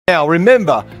Now,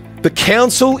 remember, the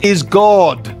council is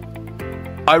God.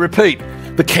 I repeat,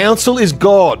 the council is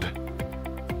God.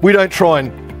 We don't try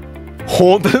and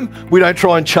haunt them. We don't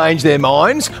try and change their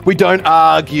minds. We don't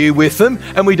argue with them,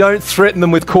 and we don't threaten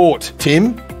them with court,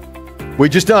 Tim. We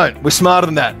just don't. We're smarter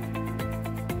than that.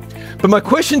 But my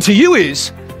question to you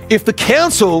is, if the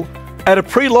council at a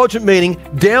pre-lodgement meeting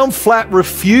down flat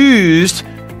refused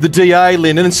the DA,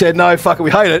 Lyndon, and said, no, fuck it, we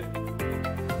hate it,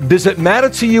 does it matter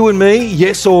to you and me,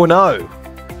 yes or no?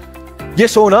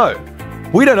 Yes or no?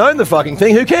 We don't own the fucking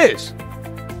thing, who cares?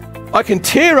 I can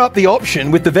tear up the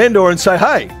option with the vendor and say,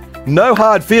 hey, no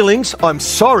hard feelings, I'm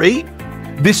sorry,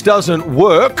 this doesn't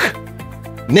work,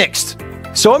 next.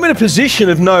 So I'm in a position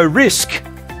of no risk.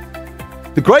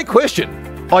 The great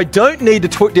question, I don't need to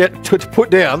put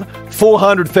down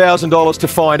 $400,000 to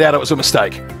find out it was a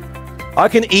mistake. I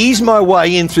can ease my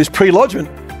way in through this pre-lodgement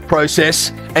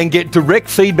process and get direct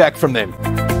feedback from them.